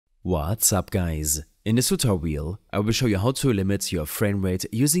What's up guys? In this tutorial, I will show you how to limit your frame rate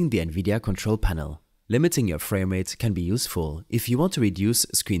using the NVIDIA control panel. Limiting your frame rate can be useful if you want to reduce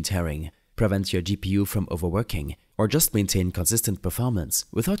screen tearing, prevent your GPU from overworking, or just maintain consistent performance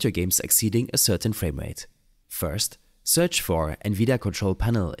without your games exceeding a certain frame rate. First, search for NVIDIA control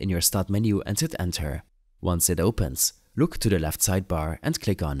panel in your start menu and hit enter. Once it opens, look to the left sidebar and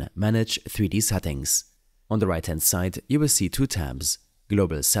click on Manage 3D Settings. On the right hand side, you will see two tabs: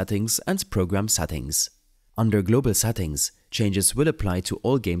 Global Settings and Program Settings. Under Global Settings, changes will apply to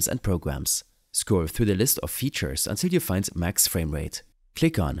all games and programs. Scroll through the list of features until you find Max Frame Rate.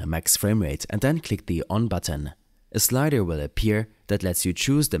 Click on Max Frame Rate and then click the On button. A slider will appear that lets you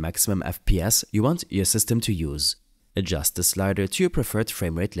choose the maximum FPS you want your system to use. Adjust the slider to your preferred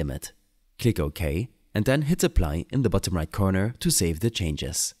frame rate limit. Click OK and then hit Apply in the bottom right corner to save the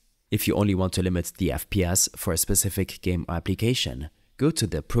changes. If you only want to limit the FPS for a specific game or application, go to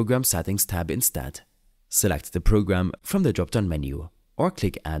the Program Settings tab instead. Select the program from the drop-down menu, or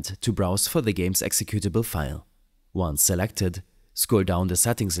click Add to browse for the game's executable file. Once selected, scroll down the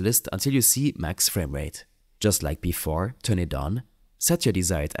settings list until you see Max Frame Rate. Just like before, turn it on, set your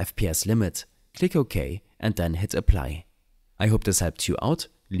desired FPS limit, click OK, and then hit Apply. I hope this helped you out.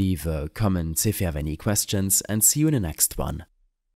 Leave a comment if you have any questions, and see you in the next one.